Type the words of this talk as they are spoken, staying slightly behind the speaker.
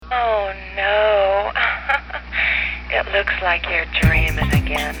Looks like you're dreaming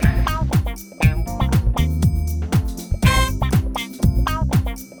again.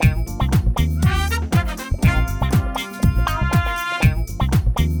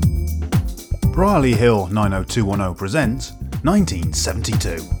 Brierly Hill 90210 presents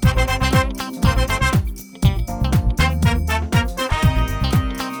 1972.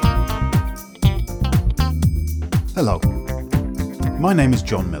 Hello, my name is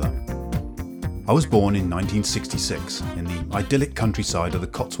Jon Miller. I was born in 1966 in the idyllic countryside of the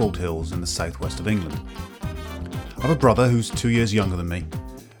Cotswold Hills in the southwest of England. I have a brother who's 2 years younger than me,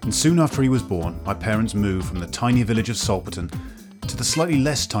 and soon after he was born, my parents moved from the tiny village of Salperton to the slightly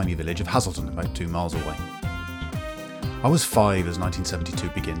less tiny village of Hazelton, about 2 miles away. I was 5 as 1972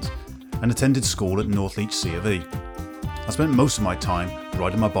 begins, and attended school at Northleach CofE. I spent most of my time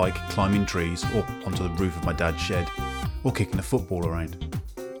riding my bike, climbing trees, or onto the roof of my dad's shed, or kicking a football around.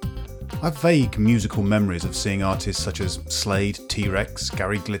 I have vague musical memories of seeing artists such as Slade, T-Rex,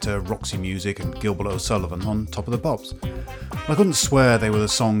 Gary Glitter, Roxy Music and Gilbert O'Sullivan on Top of the Pops. But I couldn't swear they were the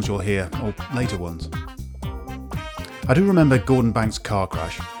songs you'll hear, or later ones. I do remember Gordon Banks' car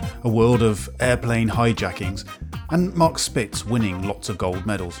crash, a world of airplane hijackings, and Mark Spitz winning lots of gold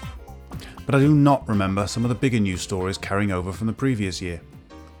medals. But I do not remember some of the bigger news stories carrying over from the previous year.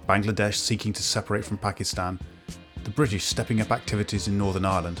 Bangladesh seeking to separate from Pakistan, the British stepping up activities in Northern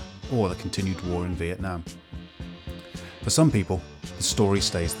Ireland, or the continued war in Vietnam. For some people, the story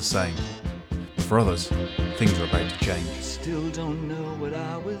stays the same. But for others, things are about to change. Still don't know what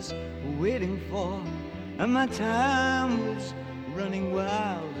I was waiting for, and my time was running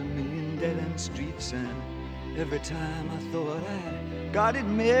wild, a million dead-end streets, and every time I thought I got it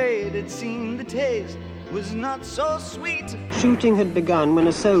made, it seemed the taste was not so sweet. Shooting had begun when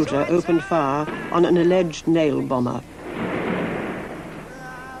a soldier opened fire on an alleged nail bomber.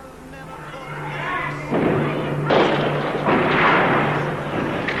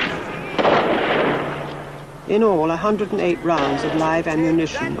 In all, 108 rounds of live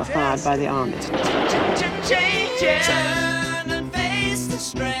ammunition were fired by the army. Turn and face the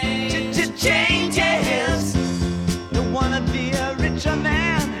strain. Changes. Don't wanna be a richer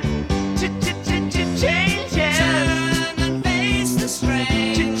man. Changes. Turn and face the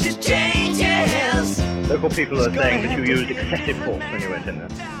strain. Changes. Local people are saying that you used excessive force when you went in there.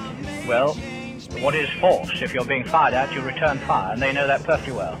 Well, what is force? If you're being fired at, you return fire, and they know that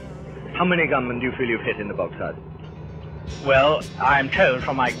perfectly well. How many gunmen do you feel you've hit in the box side? Well, I'm told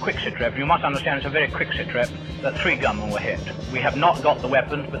from my quick sit rep, you must understand it's a very quick sit rep, that 3 gunmen were hit. We have not got the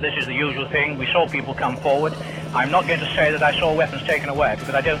weapons, but this is the usual thing. We saw people come forward. I'm not going to say that I saw weapons taken away,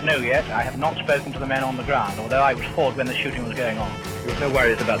 because I don't know yet. I have not spoken to the men on the ground, although I was forward when the shooting was going on. You have no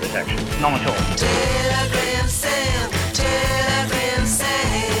worries about this action? None at all. Telegram Sam,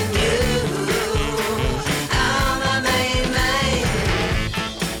 you. I'm a main man.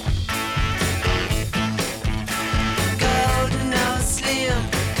 Golden or slim,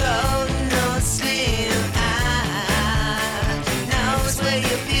 I knows where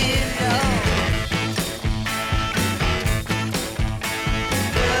you belong.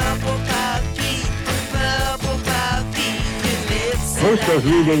 Posters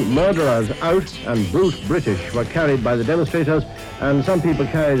reading "Murderers Out" and "Brute British" were carried by the demonstrators, and some people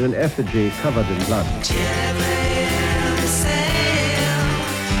carried an effigy covered in blood. Telegram Sam,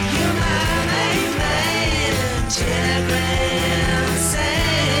 you're my main man. Telegram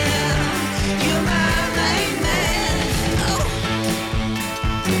Sam, you're my main man.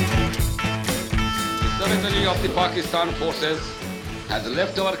 The surrender of the Pakistan forces has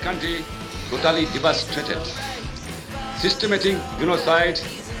left our country totally devastated. Systematic genocide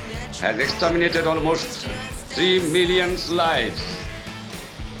has exterminated almost 3 million lives.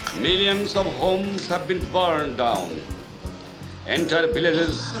 Millions of homes have been burned down. Entire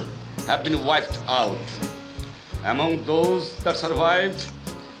villages have been wiped out. Among those that survived,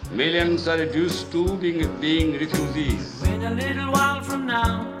 millions are reduced to being refugees. When a little while from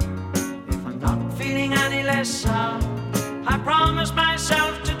now, if I'm not feeling any less sound, I promise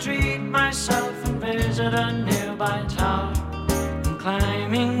myself to treat myself and visit a nearby tower. And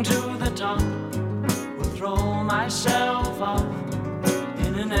climbing to the top, will throw myself off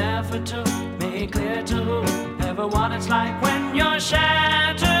in an effort to make clear to whoever what it's like when you're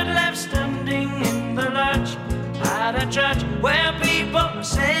shattered, left standing in the lurch at a church where people are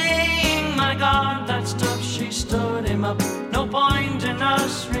saying, my God, that's tough, she stood him up. No point in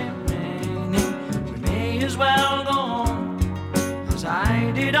us remaining, we may as well go home, as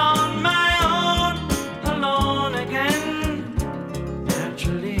I did on my own, alone again.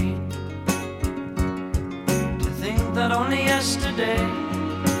 Naturally, to think that only yesterday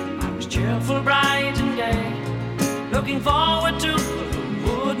I was cheerful, bright and gay, looking forward to,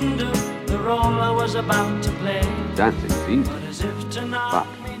 but wouldn't do the role I was about to play. Dancing's easy, But as if to knock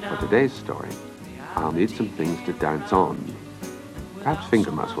me but down, for today's story, I'll need some things to dance on. Perhaps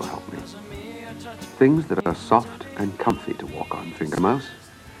Finger Mouse will help me. Things that are soft and comfy to walk on, Finger Mouse,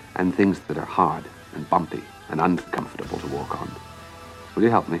 and things that are hard and bumpy and uncomfortable to walk on. Will you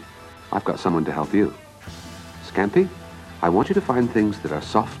help me? I've got someone to help you. Scampy, I want you to find things that are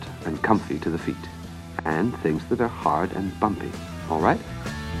soft and comfy to the feet, and things that are hard and bumpy. All right?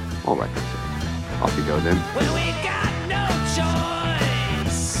 All right, that's it. Off you go then. well, we got no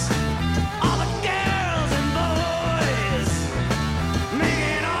choice. All the girls and boys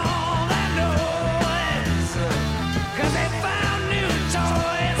making all that noise, 'cause they found new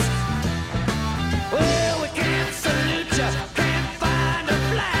toys. Well, we can't salute ya, can't find a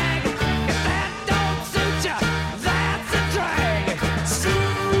flag. If that don't suit ya, that's a drag.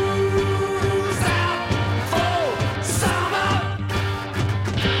 School's out for summer.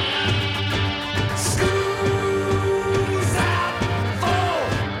 School's out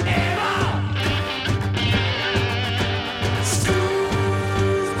forever.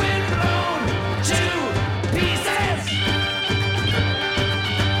 School's been blown to pieces.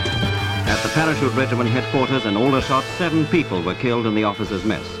 At the parachute regiment headquarters in Aldershot, 7 people were killed in the officers'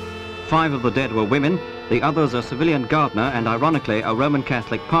 mess. 5 of the dead were women, the others a civilian gardener and, ironically, a Roman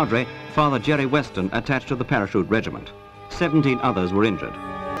Catholic padre, Father Jerry Weston, attached to the parachute regiment. 17 others were injured.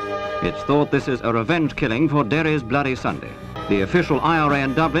 It's thought this is a revenge killing for Derry's Bloody Sunday. The official IRA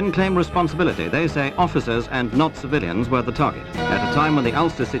in Dublin claim responsibility. They say officers and not civilians were the target. At a time when the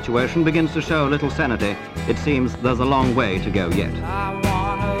Ulster situation begins to show little sanity, it seems there's a long way to go yet. I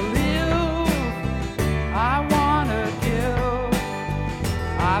wanna live, I wanna give.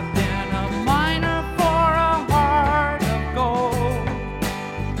 I've been a miner for a heart of gold.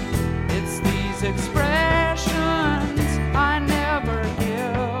 It's these expressions I never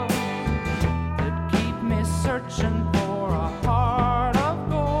give that keep me searching for a heart of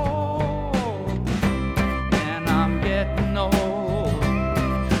gold. And I'm getting old.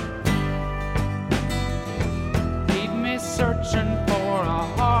 Keep me searching for a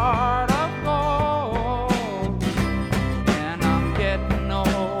heart of gold. And I'm getting old.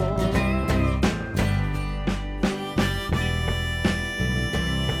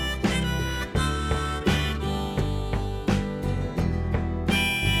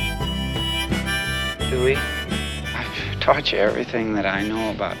 Dewey, I've taught you everything that I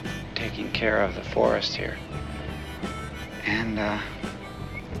know about taking care of the forest here. And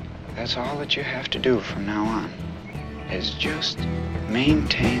that's all that you have to do from now on, is just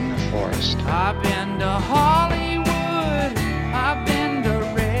maintain the forest. I've been to Hollywood, I've been to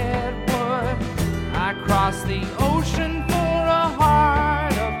Redwood, I crossed the ocean for a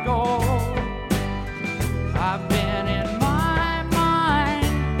heart of gold. I've been in my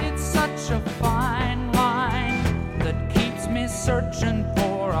mind, it's such a fine line that keeps me searching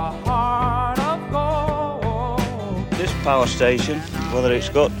for a heart of gold. This power station, whether it's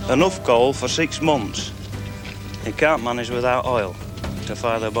got enough coal for 6 months, it can't manage without oil to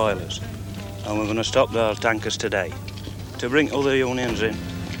fire the boilers. And we're going to stop the oil tankers today to bring other unions in,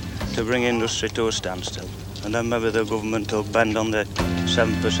 to bring industry to a standstill. And then maybe the government will bend on the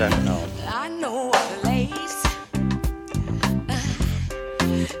 7% norm. I know a place.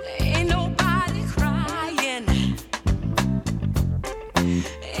 Ain't nobody crying.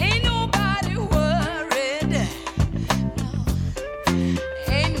 Ain't nobody worried. No.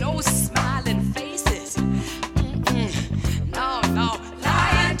 Ain't no smiling faces. No, no.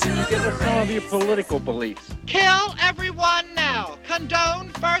 Lying to Give us the some of your political beliefs. Kill everyone now. Condone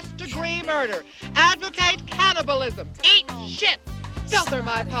first-degree murder. Advocate cannibalism. Eat shit. Filth are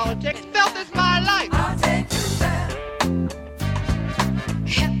my politics. Filth is my life. I'll take you there.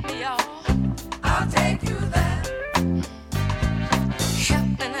 Help me all. I'll take you there. Help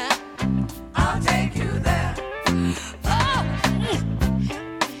me now. I'll take you there. Oh,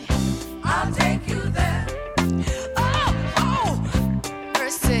 I'll take you there. Oh,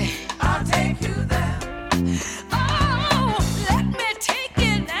 mercy. I'll take you there. Oh, let me take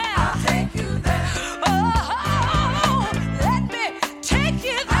you there. I'll take you there. Oh, let me take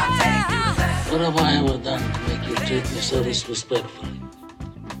you there. I'll take you there. What have I ever done to make you treat me so disrespectfully?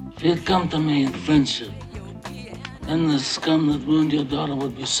 If you'd come to me in friendship, then the scum that ruined your daughter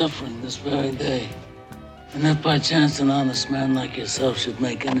would be suffering this very day. And if by chance an honest man like yourself should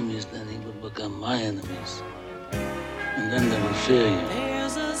make enemies, then he would become my enemies. And then they would fear you.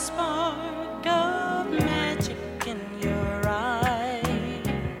 There's a spark of magic in your eye.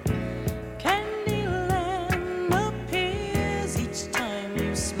 Candyland appears each time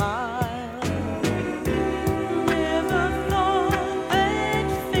you smile. Never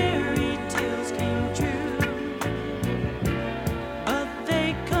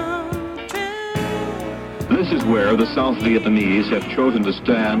This is where the South Vietnamese have chosen to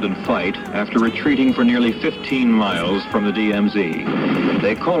stand and fight after retreating for nearly 15 miles from the DMZ.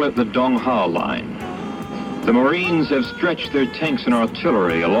 They call it the Dong Ha Line. The Marines have stretched their tanks and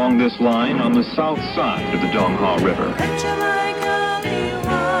artillery along this line on the south side of the Dong Ha River.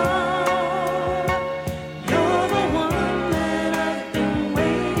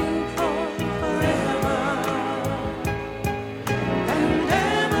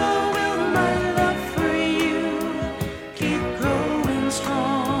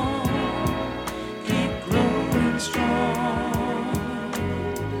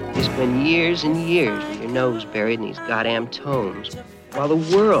 Been years and years with your nose buried in these goddamn tomes while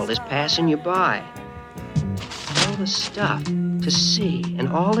the world is passing you by. All the stuff to see and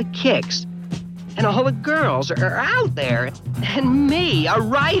all the kicks and all the girls are out there. And me, a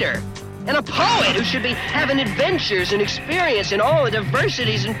writer and a poet who should be having adventures and experience in all the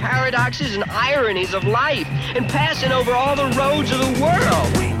diversities and paradoxes and ironies of life and passing over all the roads of the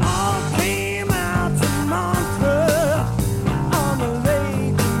world. We all came out to Montreux.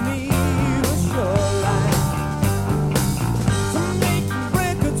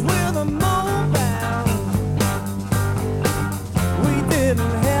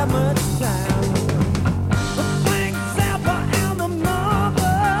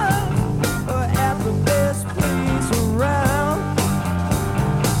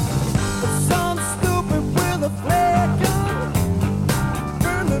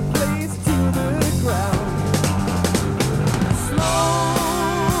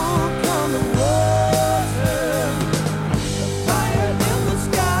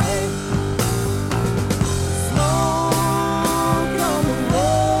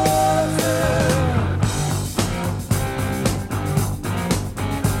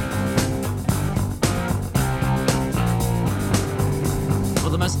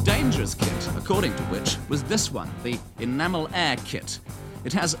 According to which was this one, the enamel air kit.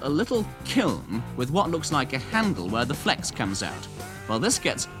 It has a little kiln with what looks like a handle where the flex comes out. Well, this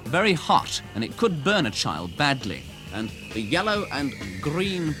gets very hot and it could burn a child badly. And the yellow and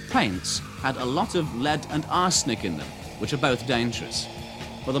green paints had a lot of lead and arsenic in them, which are both dangerous.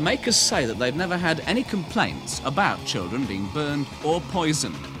 Well, the makers say that they've never had any complaints about children being burned or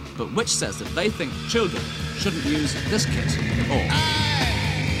poisoned, but which says that they think children shouldn't use this kit at all.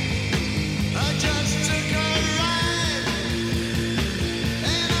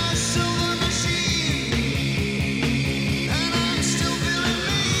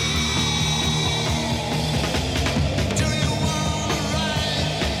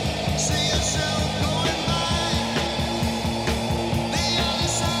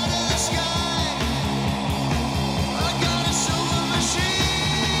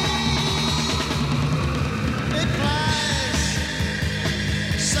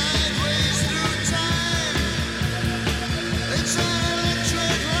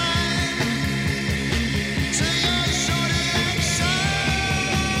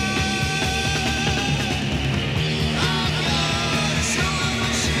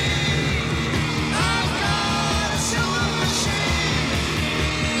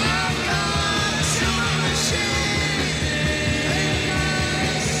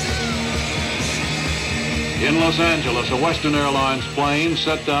 In Los Angeles, a Western Airlines plane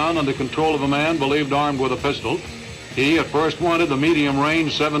set down under control of a man believed armed with a pistol. He at first wanted the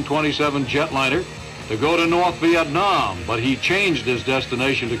medium-range 727 jetliner to go to North Vietnam, but he changed his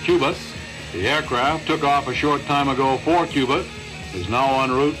destination to Cuba. The aircraft took off a short time ago for Cuba, is now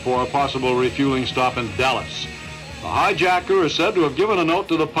en route for a possible refueling stop in Dallas. The hijacker is said to have given a note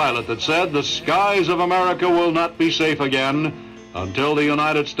to the pilot that said the skies of America will not be safe again until the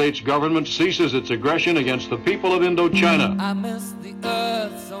United States government ceases its aggression against the people of Indochina. I miss the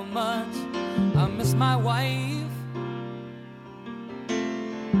earth so much, I miss my wife.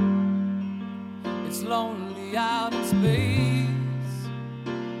 It's lonely out in space.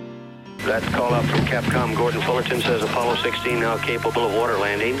 That's a call out from Capcom. Gordon Fullerton says Apollo 16 now capable of water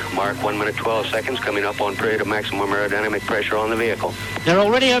landing. Mark 1 minute 12 seconds, coming up on period of maximum aerodynamic pressure on the vehicle. They're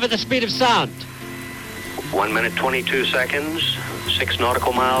already over the speed of sound. 1 minute 22 seconds, 6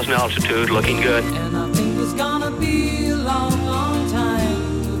 nautical miles in altitude, looking good. And I think it's gonna be a long, long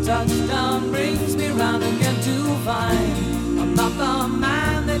time till touchdown brings me round again to find I'm not the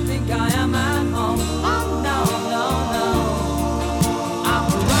man they think I am at home. Oh no, no, no,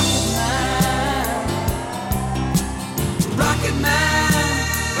 I'm a rocket man,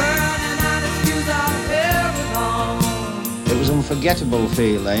 burning out his fuse out here at home. It was an unforgettable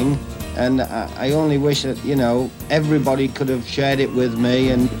feeling. And I only wish that, you know, everybody could have shared it with me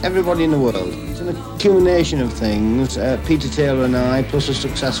and everybody in the world. It's an accumulation of things. Peter Taylor and I, plus a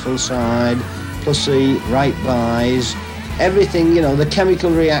successful side, surplusy, right buys, everything, you know, the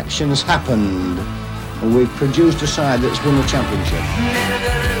chemical reactions happened, and we've produced a side that's won the championship.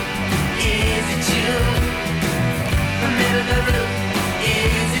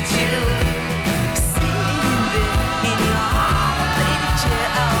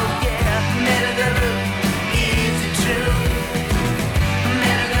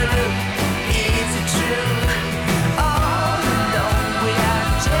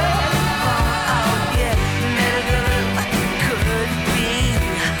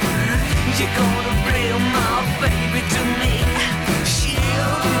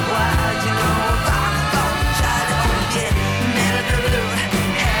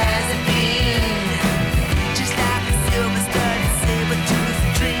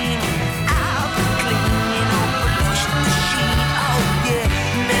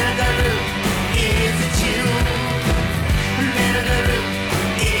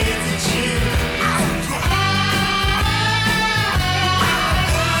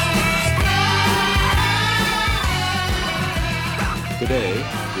 Today,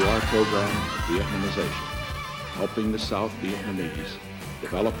 through our program of Vietnamization, helping the South Vietnamese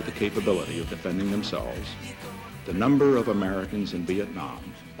develop the capability of defending themselves, the number of Americans in Vietnam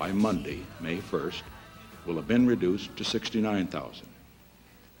by Monday, May 1st, will have been reduced to 69,000.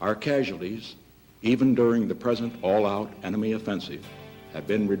 Our casualties, even during the present all-out enemy offensive, have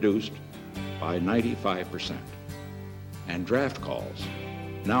been reduced by 95%. And draft calls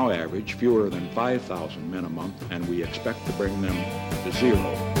now average fewer than 5,000 men a month, and we expect to bring them to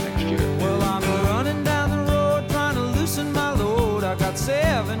zero next year. Well, I'm running down the road trying to loosen my load. I got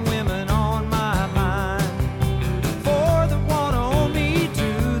 7 women on my mind. 4 that want to own me,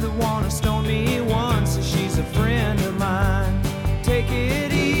 2 that want to stone me, 1 says she's a friend of mine. Take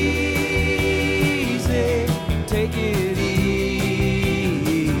it easy, take it easy.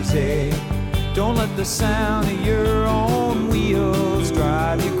 Don't let the sound of your own wheels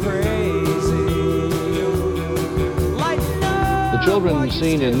drive you crazy. The children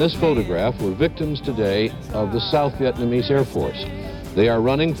seen in this photograph were victims today of the South Vietnamese Air Force. They are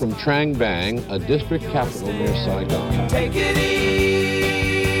running from Trang Bang, a district capital near Saigon. Take it easy.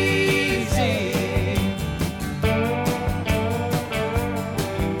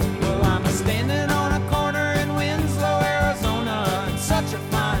 Well, I'm standing on a corner in Winslow, Arizona, and such a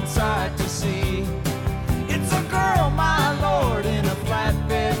fine sight to see. It's a girl, my lord, in a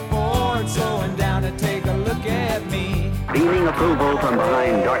flatbed Ford, slowing down to take a look at me. Beaming approval from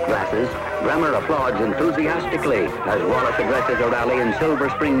behind dark glasses, Bremer applauds enthusiastically as Wallace addresses a rally in Silver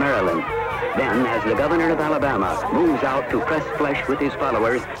Spring, Maryland. Then, as the governor of Alabama moves out to press flesh with his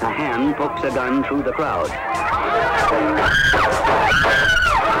followers, a hand pokes a gun through the crowd.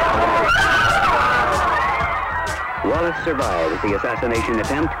 Wallace survives the assassination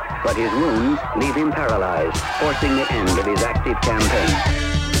attempt, but his wounds leave him paralyzed, forcing the end of his active campaign.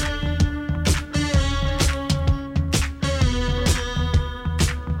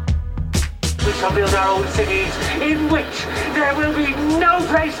 We shall build our own cities in which there will be no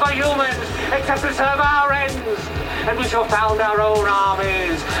place for humans except to serve our ends. And we shall found our own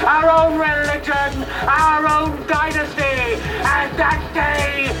armies, our own religion, our own dynasty. And that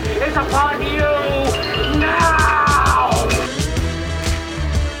day is upon you now!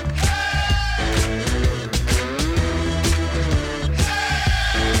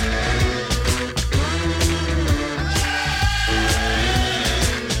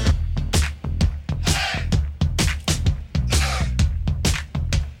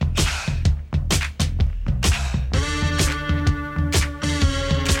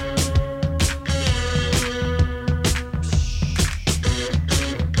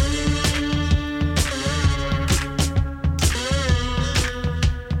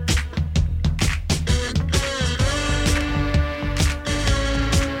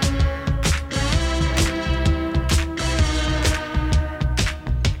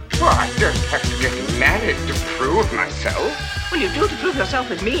 Well, you do to prove yourself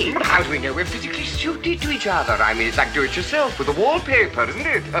with me. How do we know we're physically suited to each other? I mean, it's like do-it-yourself with the wallpaper, isn't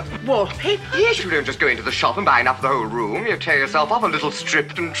it? Wallpaper? Yes, you don't just go into the shop and buy enough for the whole room. You tear yourself off a little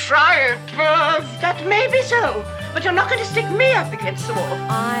strip and try it first. That may be so, but you're not going to stick me up against the wall.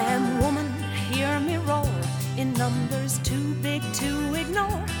 I am woman, hear me roar, in numbers too big to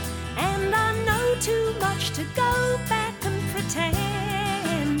ignore, and I know too much to go back and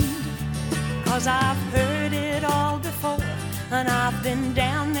pretend, 'cause I've heard it all before, and I've been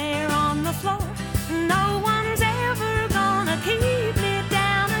down there on the floor. No one's ever gonna keep me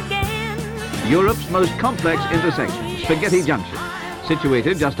down again. Europe's most complex intersection, Spaghetti Junction.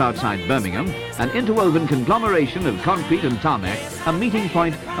 Situated just outside Birmingham, an interwoven conglomeration of concrete and tarmac, a meeting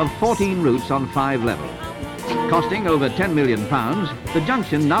point of 14 routes on 5 levels. Costing over £10 million, the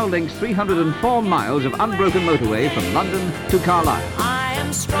junction now links 304 miles of unbroken motorway from London to Carlisle. I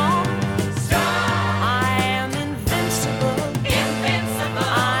am strong. I am invincible. Invincible.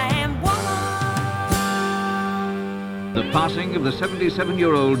 I am woman. The passing of the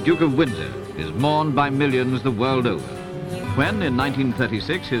 77-year-old Duke of Windsor is mourned by millions the world over. When, in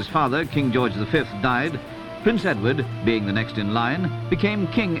 1936, his father, King George V, died, Prince Edward, being the next in line, became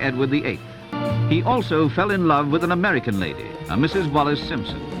King Edward VIII. He also fell in love with an American lady, a Mrs. Wallace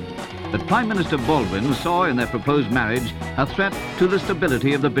Simpson. But Prime Minister Baldwin saw in their proposed marriage a threat to the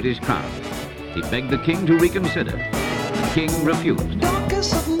stability of the British crown. He begged the king to reconsider. The king refused.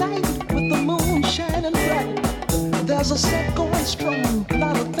 Darkest of night with the moon shining bright. There's a set going strong, a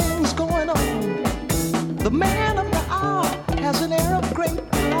lot of things going on. The man of the hour has an air of great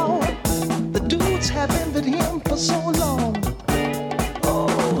power. The dudes have envied him for so long.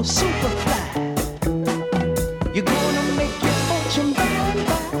 Oh, Superfly. You're gonna make your fortune by and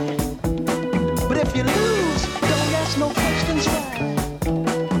by. But if you lose, don't ask no questions why.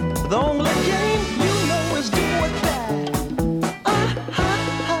 The only game you know is do or die.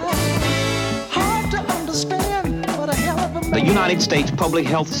 Hard to understand, but a hell of a man. The United States Public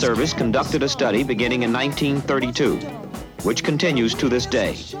Health Service conducted a study beginning in 1932, which continues to this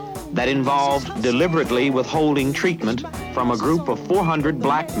day, that involved deliberately withholding treatment from a group of 400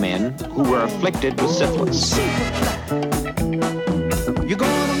 black men who were afflicted with syphilis. You're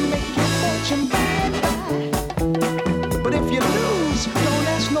gonna make your fortune by and by. But if you lose, don't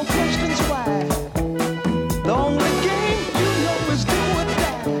ask no questions why. The only game you know is do or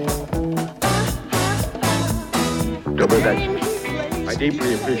die. Добродетель, I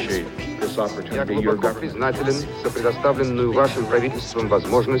deeply appreciate this opportunity. Я глубоко признателен за предоставленную вашим правительством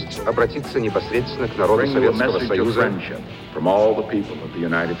возможность обратиться непосредственно к народу Советского Союза from all the people of the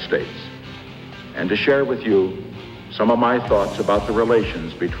United States, and to share with you some of my thoughts about the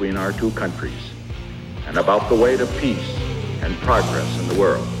relations between our two countries and about the way to peace and progress in the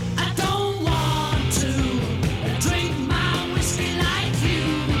world. I don't want to drink my whiskey like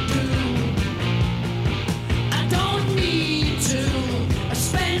you do. I don't need to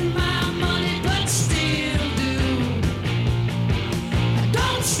spend my money, but still do.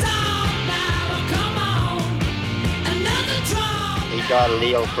 Don't stop now, come on, another drop. He got a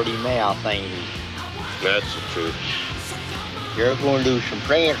little pretty mouth, ain't he? That's the truth. You're going to do some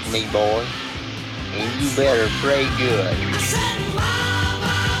praying for me, boy, and you better pray good.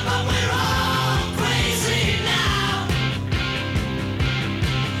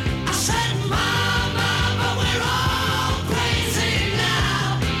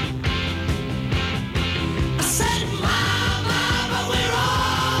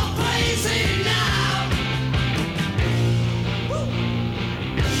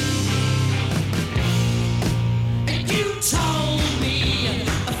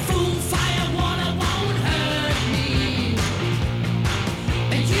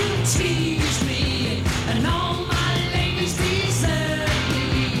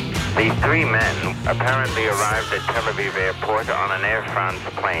 The 3 men apparently arrived at Tel Aviv airport on an Air France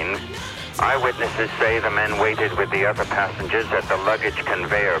plane. Eyewitnesses say the men waited with the other passengers at the luggage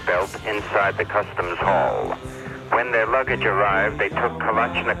conveyor belt inside the customs hall. When their luggage arrived, they took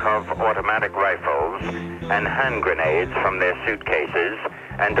Kalashnikov automatic rifles and hand grenades from their suitcases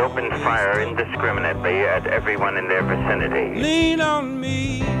and opened fire indiscriminately at everyone in their vicinity. Lean on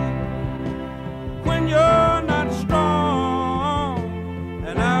me when you're not strong,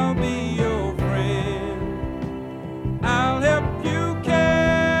 and I'll be your friend. I'll help you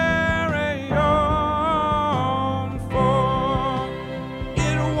carry on, for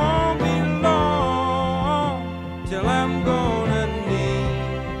it won't be long till I'm gonna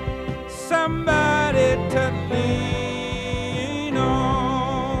need somebody to lean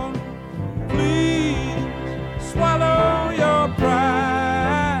on. Please swallow your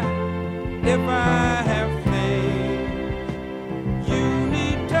pride if I have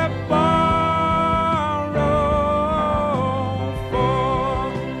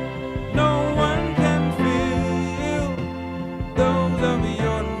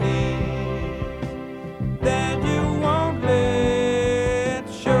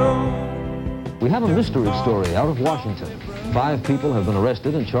We have a mystery story out of Washington. 5 people have been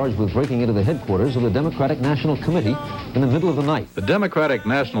arrested and charged with breaking into the headquarters of the Democratic National Committee in the middle of the night. The Democratic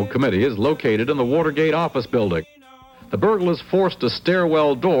National Committee is located in the Watergate office building. The burglars forced a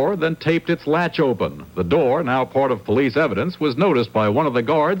stairwell door, then taped its latch open. The door, now part of police evidence, was noticed by one of the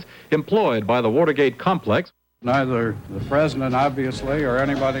guards employed by the Watergate complex. Neither the president, obviously, or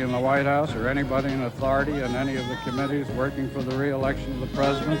anybody in the White House, or anybody in authority in any of the committees working for the re-election of the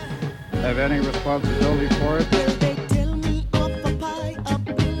president have any responsibility for it. They tell me of a pie up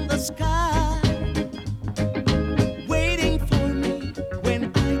in the sky, waiting for me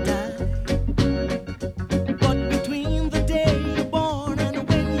when I die. But between the day you're born and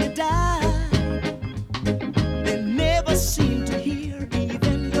when you die, they never seem to hear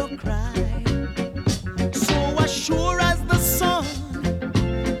even your cry. So as sure as the sun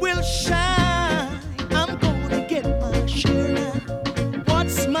will shine, I'm gonna get my share now.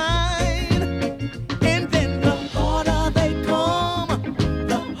 What's mine? And then the harder they come,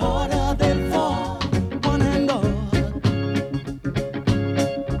 the harder they fall, one and all.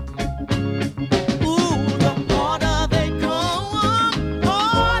 Ooh, the harder they come,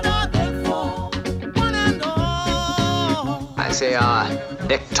 harder they fall, one and all. I see our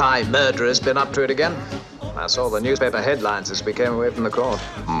necktie murderer's been up to it again. I saw the newspaper headlines as we came away from the court.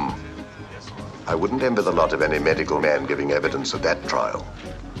 I wouldn't envy the lot of any medical man giving evidence at that trial.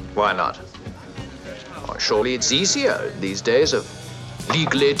 Why not? Oh, surely it's easier these days of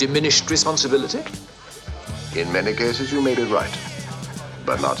legally diminished responsibility. In many cases, you may be right,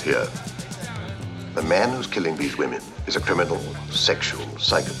 but not here. The man who's killing these women is a criminal, sexual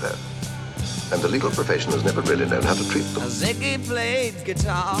psychopath, and the legal profession has never really known how to treat them. Ziggy played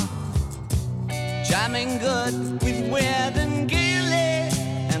guitar, jamming good with Weird and Gilly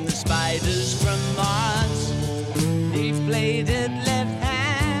and the Spiders from Mars. He played it left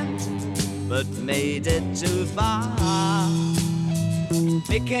hand, but made it too far.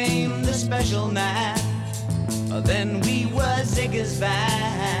 Became the special man, then we were Ziggy's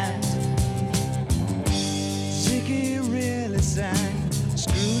band. Ziggy really sang,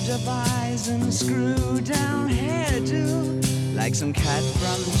 screwed up eyes and screwed down hairdo, like some cat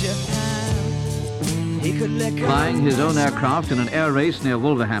from Japan. He could lick Flying his own aircraft in an air race near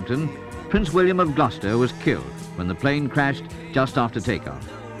Wolverhampton, Prince William of Gloucester was killed when the plane crashed just after takeoff.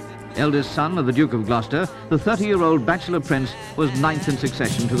 Eldest son of the Duke of Gloucester, the 30-year-old bachelor prince was ninth in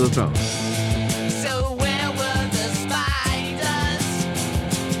succession to the throne. So where were the spiders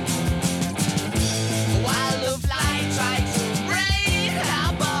while the fly tried to break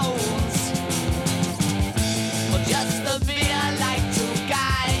our bones? Well, just the beer like to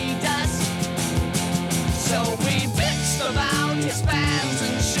guide us. So we bitched about his fans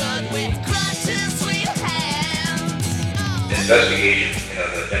and should we crush his sweet hands? The investigation,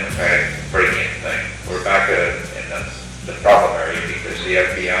 the Democratic break-in thing, we're back in the problem area because the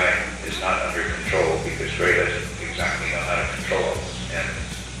FBI is not under control because Gray doesn't exactly know how to control it. And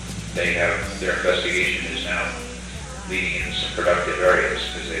they have, their investigation is now leading into some productive areas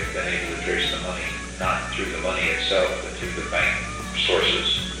because they've been able to trace the money, not through the money itself, but through the bank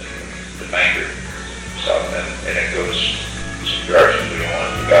sources, the banker stuff, and it goes some directions we don't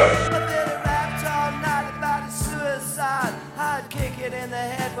want it to go. But then he rapped all night about his suicide. I'd kick it in the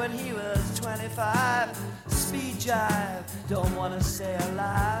head when he was 25. Speed jive, don't want to stay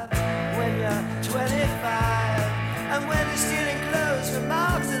alive when you're 25. And when he's stealing clothes from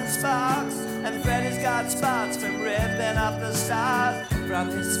Marks and Sparks, and Freddy's got spots from ripping off the stars from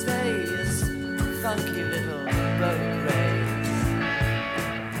his face, funky little boat race.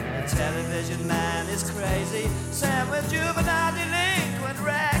 The television man is crazy, Sam with juvenile delinquent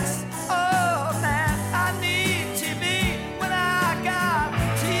Rex. Oh man, I need TV when I got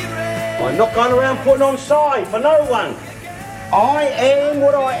T-Rex. I'm not going around putting on side for no one. I am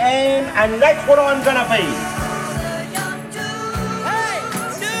what I am, and that's what I'm going to be.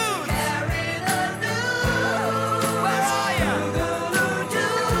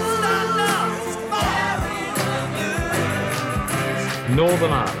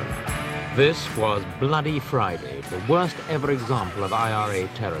 Northern Ireland. This was Bloody Friday, the worst ever example of IRA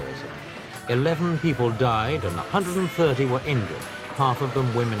terrorism. 11 people died and 130 were injured, half of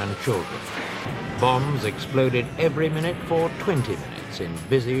them women and children. Bombs exploded every minute for 20 minutes in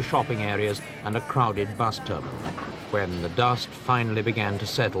busy shopping areas and a crowded bus terminal. When the dust finally began to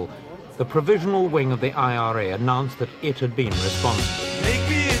settle, the provisional wing of the IRA announced that it had been responsible. Make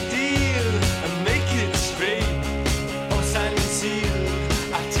me a deal and make it straight. Or sign and seal,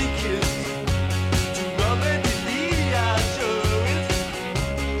 I take it. To Robert Lee, I show it.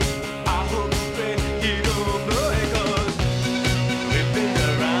 I hope that you don't know it, 'cause we've been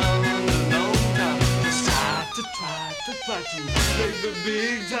around a long time. It's time to try to make the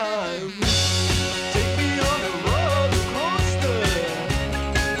big time. Take me on a roller coaster.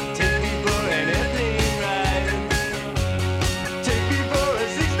 Take me for an airplane ride. Take me for a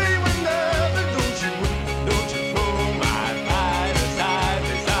 6-day window. But don't you throw my ride side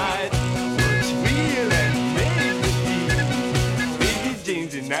to side. What's real and fake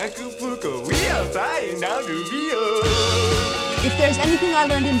loco, we are flying down to Rio. If there's anything I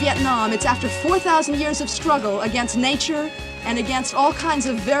learned in Vietnam, it's after 4,000 years of struggle against nature and against all kinds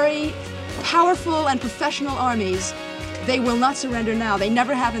of very powerful and professional armies, they will not surrender now. They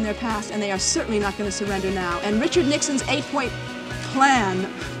never have in their past, and they are certainly not going to surrender now. And Richard Nixon's 8-point plan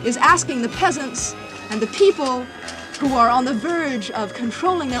is asking the peasants and the people who are on the verge of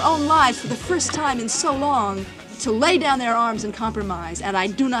controlling their own lives for the first time in so long to lay down their arms and compromise, and I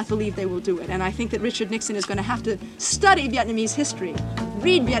do not believe they will do it. And I think that Richard Nixon is going to have to study Vietnamese history,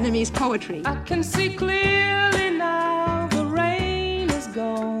 read Vietnamese poetry. I can see clearly now the rain is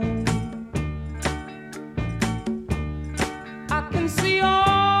gone. I can see all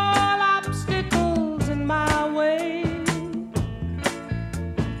obstacles in my way.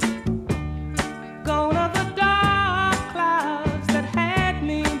 Gone are the dark clouds that had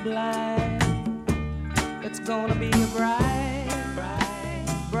me blind. It's gonna be a bright, bright,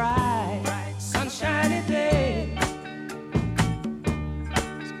 bright, sunshiny day.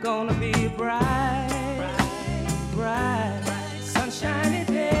 It's gonna be a bright, bright, sunshiny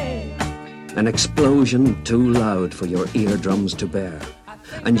day. An explosion too loud for your eardrums to bear,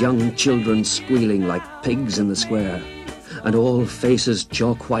 and young children squealing like pigs in the square, and all faces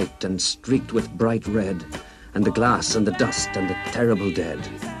chalk white and streaked with bright red, and the glass and the dust and the terrible dead.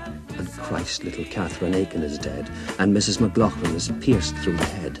 And Christ, little Catherine Aiken is dead, and Mrs. McLaughlin is pierced through the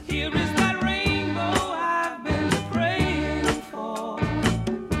head. Here is that rainbow I've been praying for.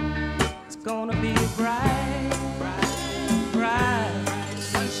 It's gonna be a bright, bright, bright,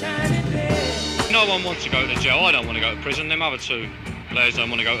 sunshiny day. No one wants to go to jail. I don't want to go to prison. Them other two players don't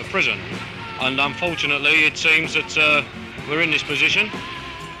want to go to prison. And unfortunately, it seems that we're in this position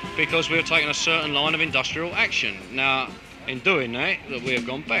because we're taking a certain line of industrial action. Now, in doing that, we have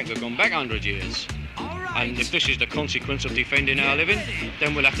gone back. We've gone back 100 years. And if this is the consequence of defending our living,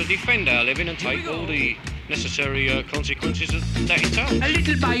 then we'll have to defend our living and take all the necessary consequences that entails. A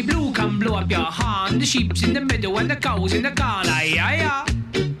little baby blue can blow up your hand. The sheep's in the meadow and the cow's in the corn. Aye.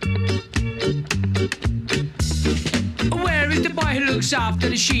 Where is the boy who looks after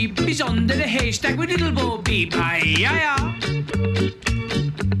the sheep? He's under the haystack with little Bo Peep. Aye.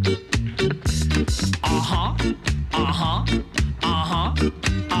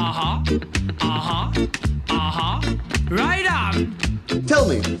 Right on. Tell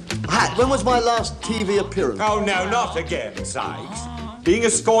me, Hat, when was my last TV appearance? Oh, no, not again, Sykes. Being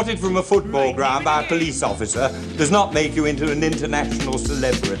escorted from a football ground by a police officer does not make you into an international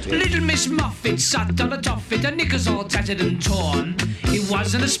celebrity. Little Miss Muffet sat on a tuffet, her knickers all tattered and torn. It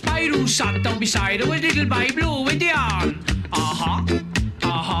wasn't a spider who sat down beside her, it was little Babe Blue with the yarn.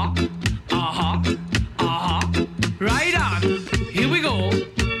 Right on. Here we go.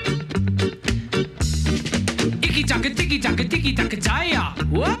 Icky-taka, ticky-taka, ticky-taka, tire.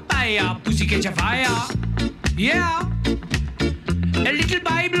 Whoop-aya, pussy catch a fire. Yeah. A little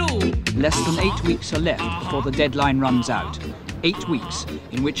Babe Blue. Less than 8 weeks are left before the deadline runs out. 8 weeks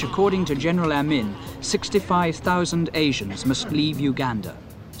in which, according to General Amin, 65,000 Asians must leave Uganda.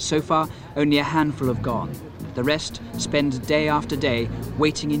 So far, only a handful have gone. The rest spend day after day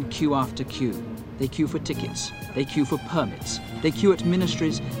waiting in queue after queue. They queue for tickets, they queue for permits, they queue at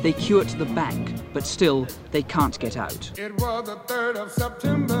ministries, they queue at the bank, but still, they can't get out. It was the 3rd of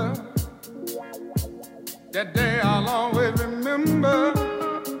September. That day I'll always remember.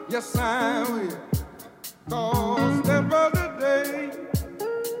 Yes, I will. 'Cause that was the day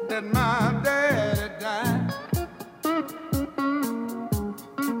that my daddy died.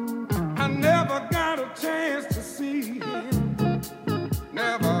 I never got a chance to see him.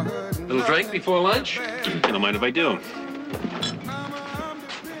 Never heard Little drink before lunch? I don't mind if I do.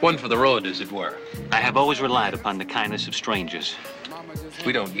 One for the road, as it were. I have always relied upon the kindness of strangers.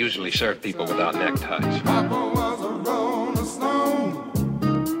 We don't usually serve people without neckties. Papa was a rolling stone.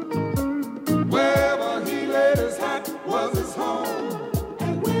 Wherever he laid his hat was his home.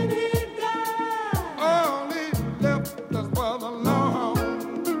 And when he died, all he left us was alone.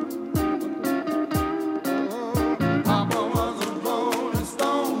 Papa was a rolling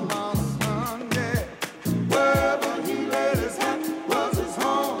stone, my son, yeah. Wherever he laid his hat was his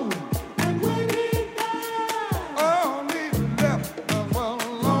home. And when he died, all he left us was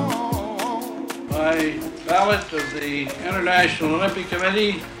alone. By ballot of the International Olympic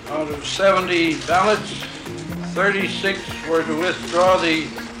Committee, out of 70 ballots, 36 were to withdraw the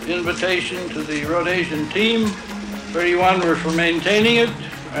invitation to the Rhodesian team, 31 were for maintaining it,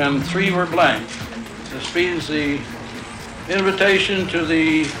 and 3 were blank. This means the invitation to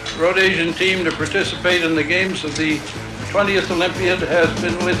the Rhodesian team to participate in the games of the 20th Olympiad has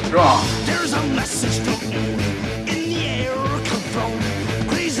been withdrawn. There's a message from in the air come from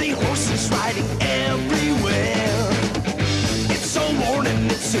crazy horses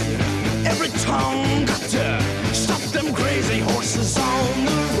city. Every town got to stop them crazy horses on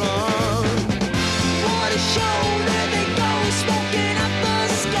the run. What a show, there they go, smoking up the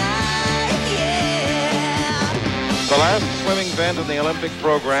sky, yeah. The last swimming event in the Olympic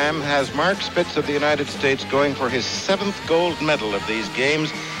program has Mark Spitz of the United States going for his 7th gold medal of these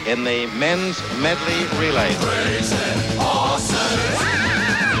games in the men's medley relay. Crazy horses.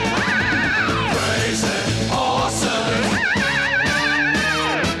 Crazy horses.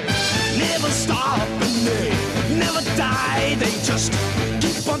 Never stop and they never die. They just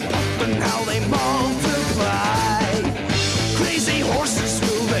keep on pumping how they multiply. Crazy horses,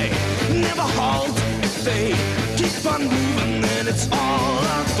 will they never halt? If they keep on moving, then it's all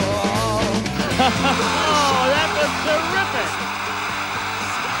our fault. Oh, that was terrific!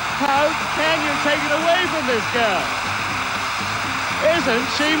 How can you take it away from this girl? Isn't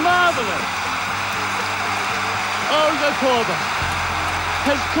she marvelous? Olga Korbut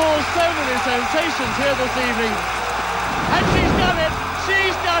has caused so many sensations here this evening. And she's done it!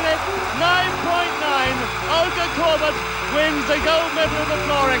 She's done it! 9.9. Olga Korbut wins the gold medal in the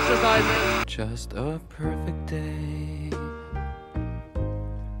floor exercises. Just a perfect day.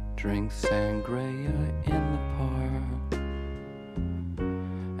 Drink sangria in the park.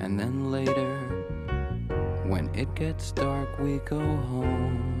 And then later, when it gets dark, we go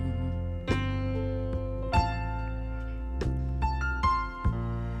home.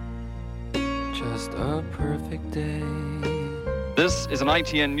 Just a perfect day. This is an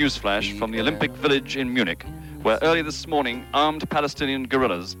ITN newsflash from the Olympic Village in Munich, where early this morning, armed Palestinian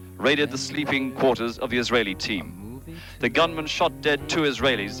guerrillas raided the sleeping quarters of the Israeli team. The gunmen shot dead 2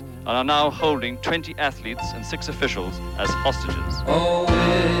 Israelis and are now holding 20 athletes and 6 officials as hostages. Oh,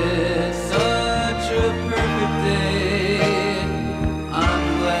 it's such a perfect day.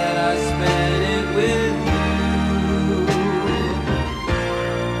 I'm glad I spent it with you.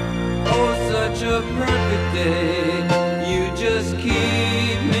 Oh, such a perfect day. You just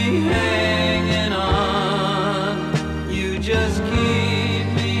keep me hanging on. You just keep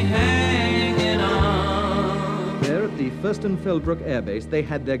me hanging on. There at the Fürstenfeldbruck Air Base, they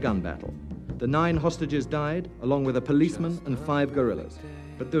had their gun battle. The 9 hostages died, along with a policeman and 5 guerrillas.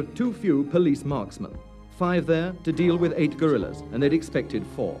 But there were too few police marksmen. 5 there to deal with 8 guerrillas, and they'd expected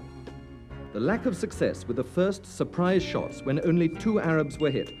 4. The lack of success with the first surprise shots when only 2 Arabs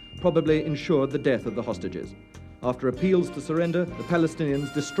were hit probably ensured the death of the hostages. After appeals to surrender, the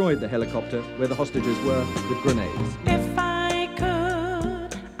Palestinians destroyed the helicopter where the hostages were with grenades. If I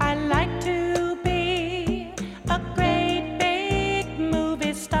could, I'd like to be a great big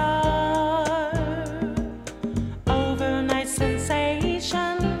movie star. Overnight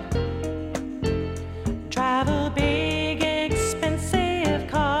sensation. Travel big, expensive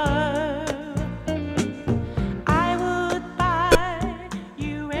car. I would buy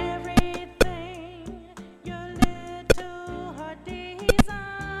you everything your little heart desires.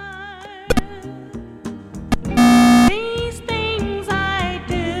 These things I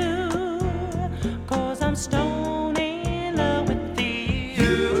do, 'cause I'm stone in love with you.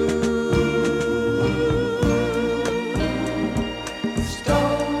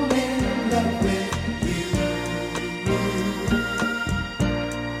 Stone in love with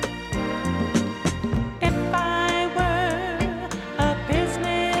If I were a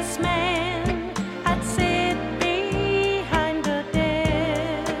businessman, I'd sit behind the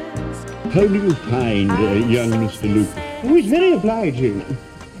desk. How do you find young Mr. Luke? Oh, he's very obliging.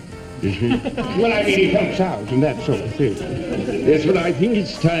 Is he? Well, I mean, he helps out and that sort of thing. Yes, well, I think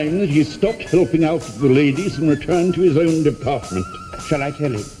it's time that he stopped helping out the ladies and returned to his own department. Shall I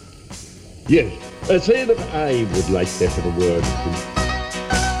tell him? Yes. Say that I would like to have a word with him.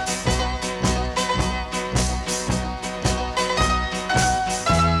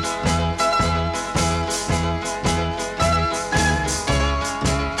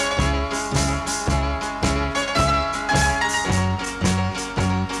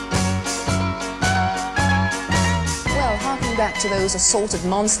 Well, harking back to those assaulted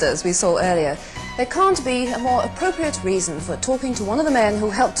monsters we saw earlier, there can't be a more appropriate reason for talking to one of the men who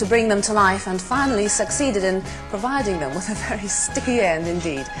helped to bring them to life and finally succeeded in providing them with a very sticky end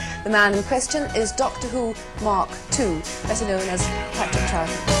indeed. The man in question is Doctor Who Mark II, better known as Patrick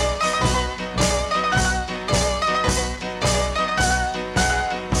Troughton.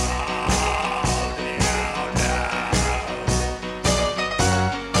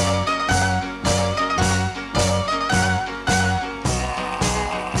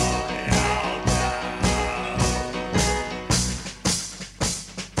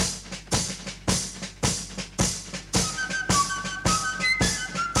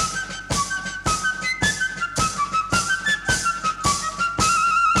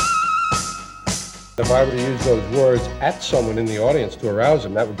 If I were to use those words at someone in the audience to arouse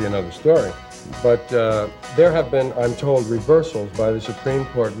them, that would be another story. But there have been, I'm told, reversals by the Supreme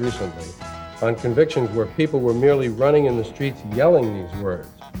Court recently on convictions where people were merely running in the streets yelling these words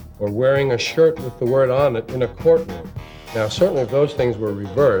or wearing a shirt with the word on it in a courtroom. Now, certainly if those things were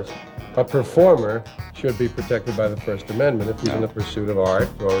reversed, a performer should be protected by the First Amendment if he's in the pursuit of art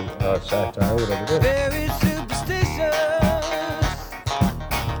or satire, whatever it is. Very superstitious.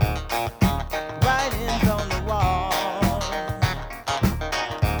 Writings on the wall.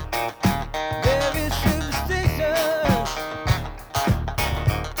 Very superstitious.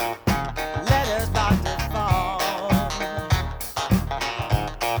 Letters about to fall.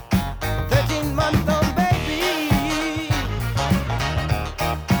 13-month-old baby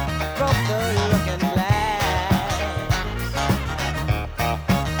broke the looking glass.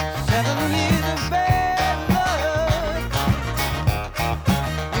 7 years of bad luck.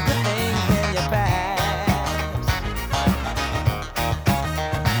 You put things in your past.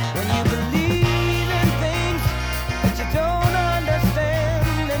 When you believe in things that you don't understand,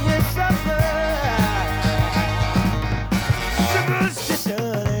 then you suffer. Superstition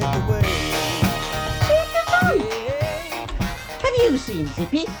ain't the way. Have you seen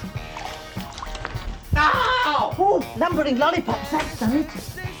Zippy? Ow! Oh, lumbering lollipops, that's done it.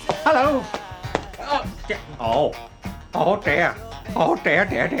 Hello. Oh dear. Oh dear,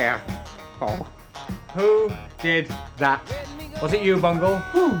 dear, dear. Oh. Who did that? Was it you, Bungle?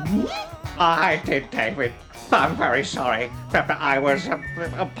 Who, me? I did, David. I'm very sorry. I was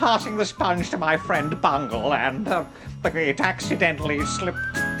passing the sponge to my friend Bungle and it accidentally slipped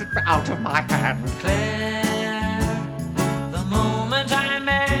out of my hand. The moment I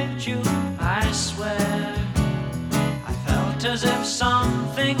met you, I swear, I felt as if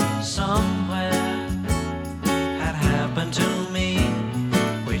something somewhere had happened to me,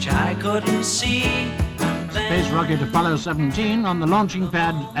 which I couldn't see. And then Space rocket Apollo 17 on the launching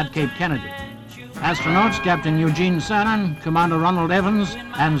pad at Cape Kennedy. Astronauts Captain Eugene Cernan, Commander Ronald Evans,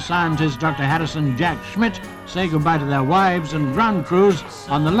 and scientist Dr. Harrison Jack Schmidt say goodbye to their wives and ground crews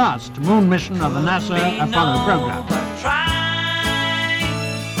on the last moon mission of the NASA Apollo program. try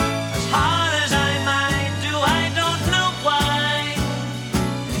as hard as I might do, I don't know why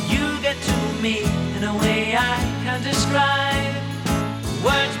you get to me in a way I can't describe.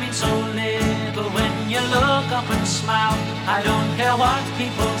 Words mean so little when you look up and smile. I don't care what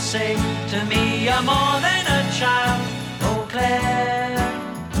people say, to me you're more than a child. Oh Claire,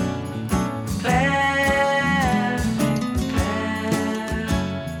 Claire, Claire,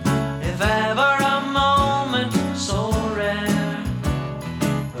 if ever a moment so rare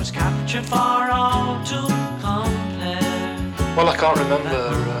was captured for all to compare. Well, I can't remember,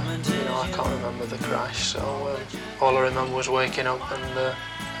 I can't remember the crash, so all I remember was waking up and,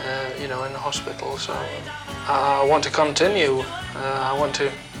 in the hospital, so I want to continue. I want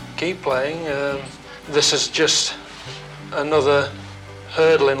to keep playing. This is just another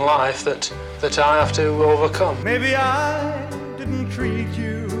hurdle in life that I have to overcome. Maybe I didn't treat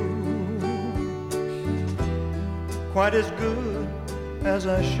you quite as good as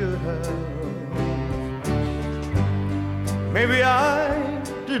I should have. Maybe I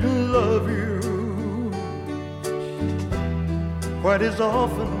didn't love you quite as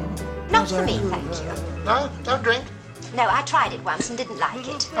often. Not as for I me, could thank have. you. No, don't drink. No, I tried it once and didn't like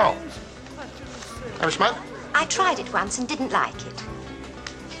it. Oh. Have a smoke? I tried it once and didn't like it.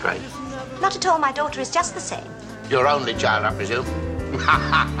 Great. Not at all, my daughter is just the same. Your only child, I presume. You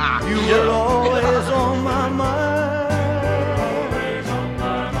were always on my mind.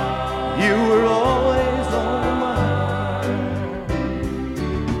 You were always on my mind.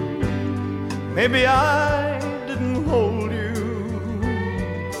 Maybe I didn't hold you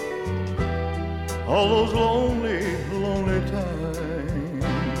all those lonely, lonely times.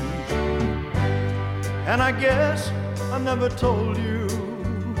 And I guess I never told you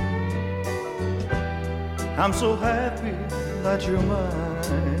I'm so happy that you're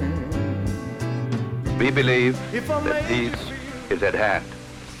mine. We believe that peace is at hand.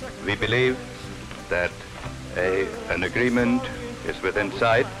 We believe that an agreement is within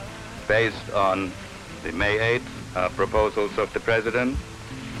sight based on the May 8th proposals of the President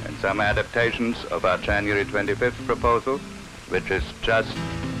and some adaptations of our January 25th proposal, which is just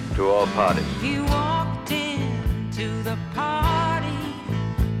to all parties. You walked into the party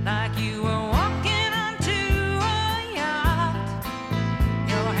like you were walking onto a yacht.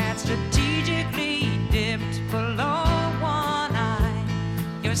 Your hat strategically dipped below one eye.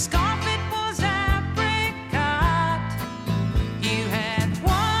 Your scarf, it was apricot. You had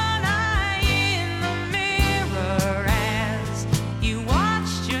one eye in the mirror as you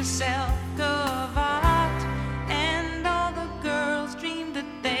watched yourself go by.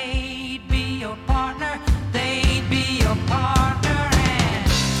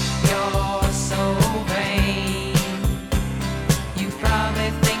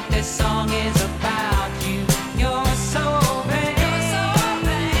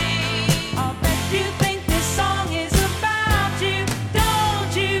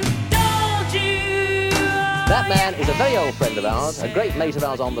 very old friend of ours, a great mate of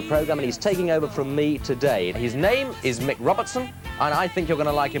ours on the programme, and he's taking over from me today. His name is Mick Robertson, and I think you're going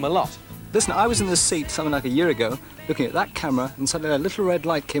to like him a lot. Listen, I was in this seat something like a year ago, looking at that camera, and suddenly a little red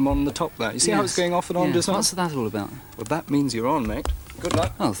light came on the top there. You see how it's going off and on just now? What's that all about? Well, that means you're on, mate. Good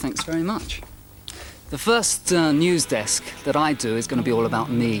luck. Oh, thanks very much. The first news desk that I do is going to be all about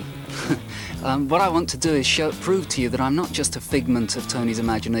me. What I want to do is prove to you that I'm not just a figment of Tony's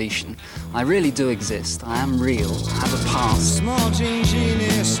imagination. I really do exist. I am real. I have a past. Small Jean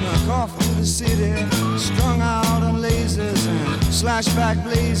Genie snuck off to the city, strung out on lasers and slashback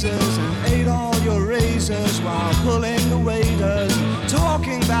blazers, and ate all your razors while pulling the waiters,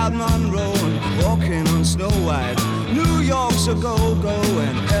 talking about Monroe and walking on Snow White. New York's a go-go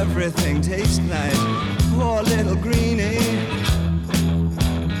and everything tastes nice. Poor little greenie.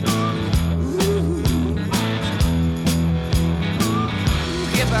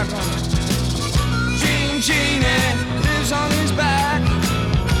 Get back on it. Jean Genie lives on his back.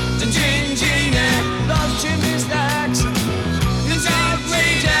 Jean Genie loves chimney stacks. It's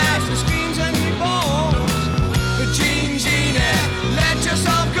outrageous, he screams and he bawls. But Jean Genie, let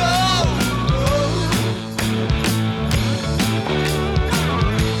yourself go.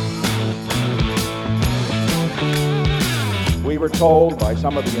 We were told by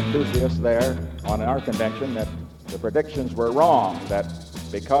some of the enthusiasts there on our convention that the predictions were wrong, that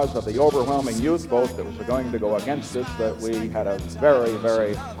because of the overwhelming youth vote that was going to go against us, that we had a very,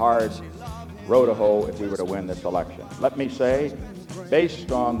 very hard row to hoe if we were to win this election. Let me say,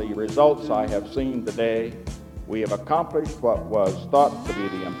 based on the results I have seen today, we have accomplished what was thought to be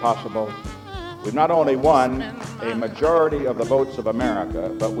the impossible. We've not only won a majority of the votes of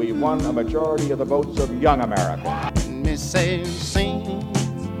America, but we won a majority of the votes of young America. Me say, sing,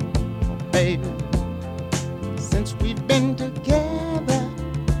 baby, since we've been together,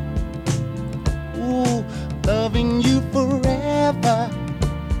 ooh, loving you forever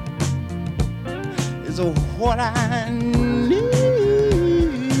is what I need.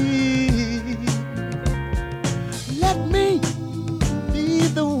 Let me be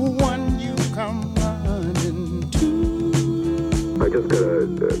the one you come running to. I just got a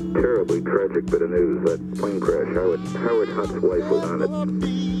terribly tragic bit of news. That plane crash, Howard Hutt's wife was on it.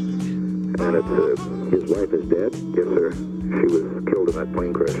 And it's, his wife is dead? Yes, sir. She was killed in that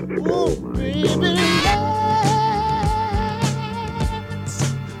plane crash in Chicago. Oh, my God.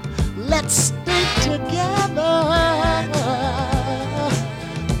 Let's stay together,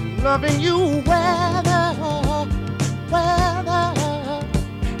 loving you weather,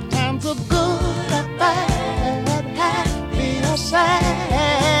 times are good or bad, happy or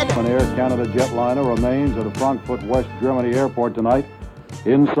sad. An Air Canada jetliner remains at a Frankfurt, West Germany airport tonight.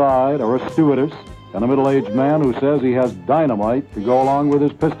 Inside are a stewardess and a middle-aged man who says he has dynamite to go along with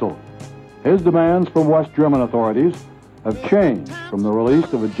his pistol. His demands from West German authorities have changed from the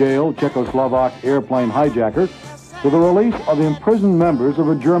release of a jailed Czechoslovak airplane hijacker to the release of imprisoned members of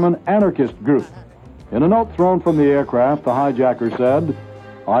a German anarchist group. In a note thrown from the aircraft, the hijacker said,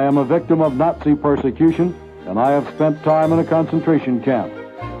 "I am a victim of Nazi persecution, and I have spent time in a concentration camp."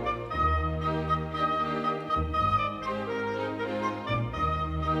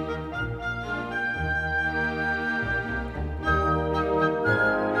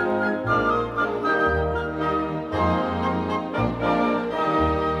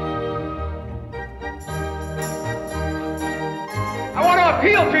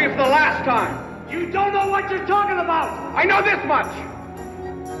 Appeal to you for the last time. You don't know what you're talking about. I know this much.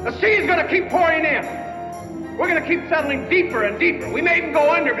 The sea's gonna keep pouring in. We're gonna keep settling deeper and deeper. We may even go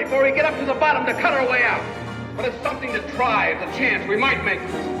under before we get up to the bottom to cut our way out. But it's something to try. It's a chance we might make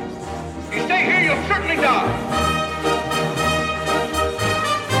it. If you stay here, you'll certainly die.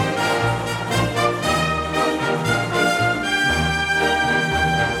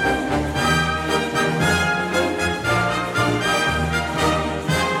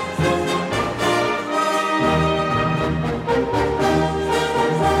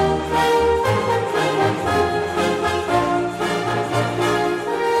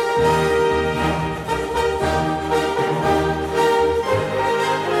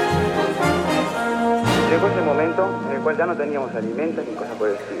 Ya no teníamos alimentos ni cosas por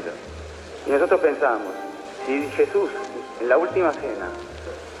el estilo. Y nosotros pensamos, si Jesús en la última cena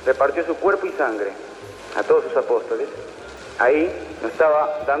repartió su cuerpo y sangre a todos sus apóstoles, ahí nos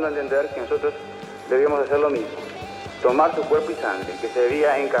estaba dando a entender que nosotros debíamos hacer lo mismo, tomar su cuerpo y sangre, que se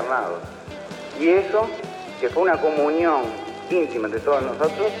había encarnado. Y eso, que fue una comunión íntima entre todos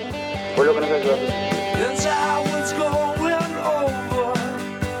nosotros, fue lo que nos ayudó a hacer.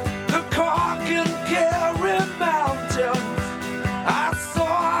 I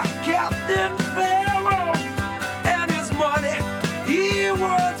saw Captain Pharaoh and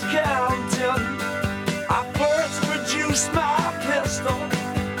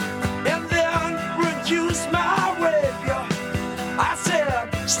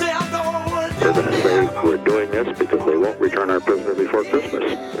They're going to say we're doing this because they won't return our prisoner before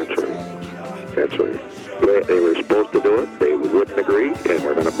Christmas. That's what they were supposed to do it. They wouldn't agree, and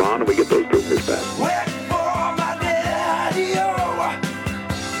we're going to bond and we get those prisoners back. Work for my daddy-o.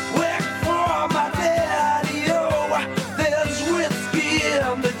 Work for my daddy-o. There's whiskey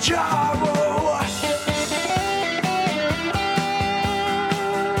in the jar-o.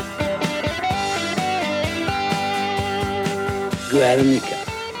 Guernica,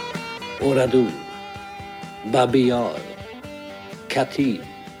 Oradour, Babillard, Katyn,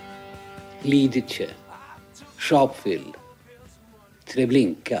 Lidice, Sharpeville,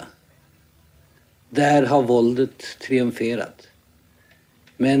 Treblinka. Där har våldet triumferat.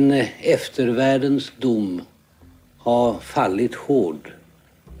 Men eftervärldens dom har fallit hård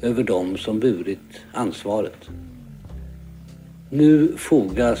över dem som burit ansvaret. Nu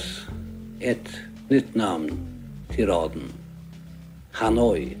fogas ett nytt namn till raden.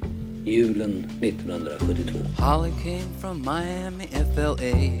 Hanoi, julen 1972. Holly came from Miami,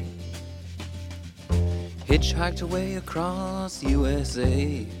 FLA. Hitchhiked away across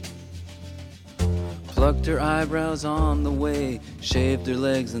USA. Plucked her eyebrows on the way. Shaved her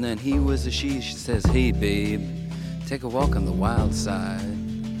legs and then he was a she. She says, hey babe, take a walk on the wild side.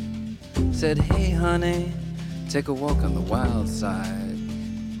 Said, hey honey, take a walk on the wild side.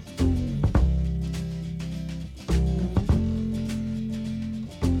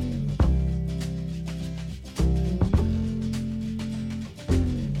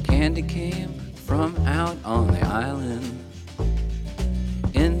 Candy came from out on the island.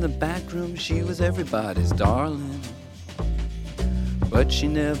 In the back room she was everybody's darling. But she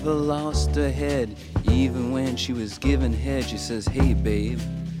never lost her head. Even when she was given head, she says, hey babe,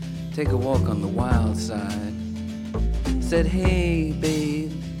 take a walk on the wild side. Said, hey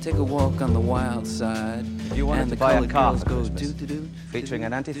babe, take a walk on the wild side. If you wanted And to the buy a colored car girls for go Christmas, do-do-do, featuring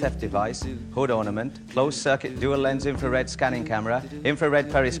an anti-theft device, hood ornament, closed-circuit dual-lens infrared scanning camera,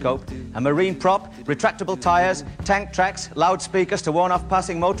 infrared periscope, a marine prop, retractable tires, tank tracks, loudspeakers to warn off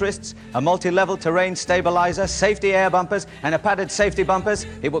passing motorists, a multi-level terrain stabilizer, safety air bumpers, and a padded safety bumpers,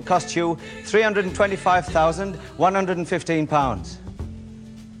 it would cost you £325,115.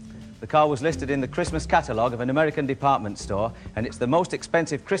 The car was listed in the Christmas catalogue of an American department store, and it's the most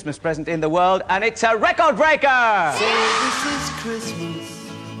expensive Christmas present in the world, and it's a record breaker! So this is Christmas,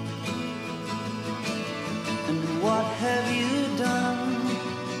 and what have you done?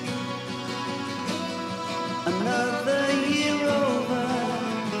 Another year over,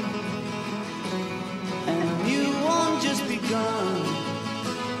 and a new one just begun.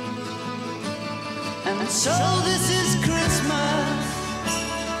 And so this is Christmas.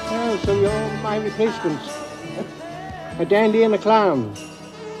 Oh, so you're my replacements. A dandy and a clown.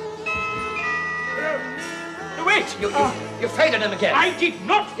 Wait! You faded him again. I did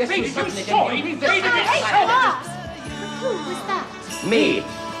not fade him. You saw him. He faded him. Who was that? Me.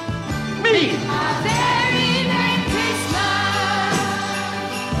 Me.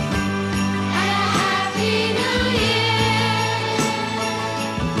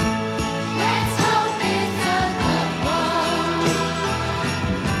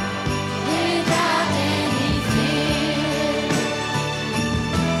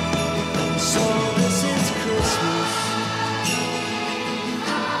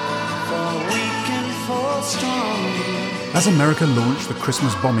 As America launched the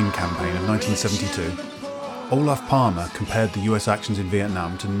Christmas bombing campaign of 1972, Olof Palme compared the US actions in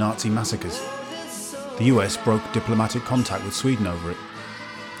Vietnam to Nazi massacres. The US broke diplomatic contact with Sweden over it.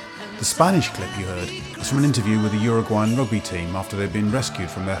 The Spanish clip you heard was from an interview with the Uruguayan rugby team after they'd been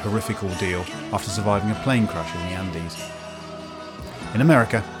rescued from their horrific ordeal after surviving a plane crash in the Andes. In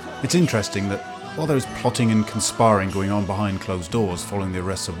America, it's interesting that while there was plotting and conspiring going on behind closed doors following the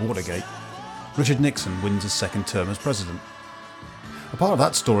arrests of Watergate, Richard Nixon wins his second term as president. A part of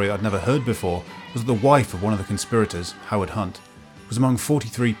that story I'd never heard before was that the wife of one of the conspirators, Howard Hunt, was among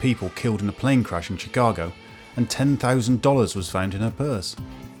 43 people killed in a plane crash in Chicago, and $10,000 was found in her purse.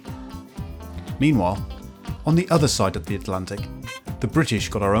 Meanwhile, on the other side of the Atlantic, the British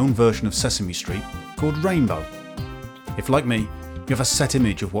got our own version of Sesame Street called Rainbow. If, like me, you have a set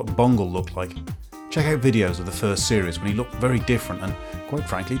image of what Bungle looked like, check out videos of the first series when he looked very different and, quite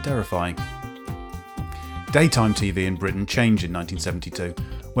frankly, terrifying. Daytime TV in Britain changed in 1972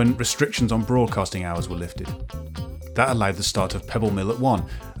 when restrictions on broadcasting hours were lifted. That allowed the start of Pebble Mill at 1,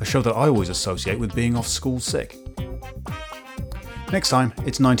 a show that I always associate with being off school sick. Next time,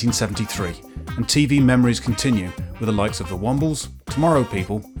 it's 1973, and TV memories continue with the likes of The Wombles, Tomorrow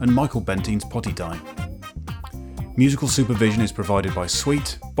People, and Michael Bentine's Potty Time. Musical supervision is provided by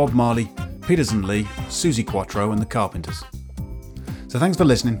Sweet, Bob Marley, Peters and Lee, Susie Quattro, and The Carpenters. So thanks for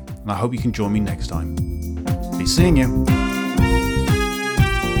listening. and I hope you can join me next time. Be seeing you.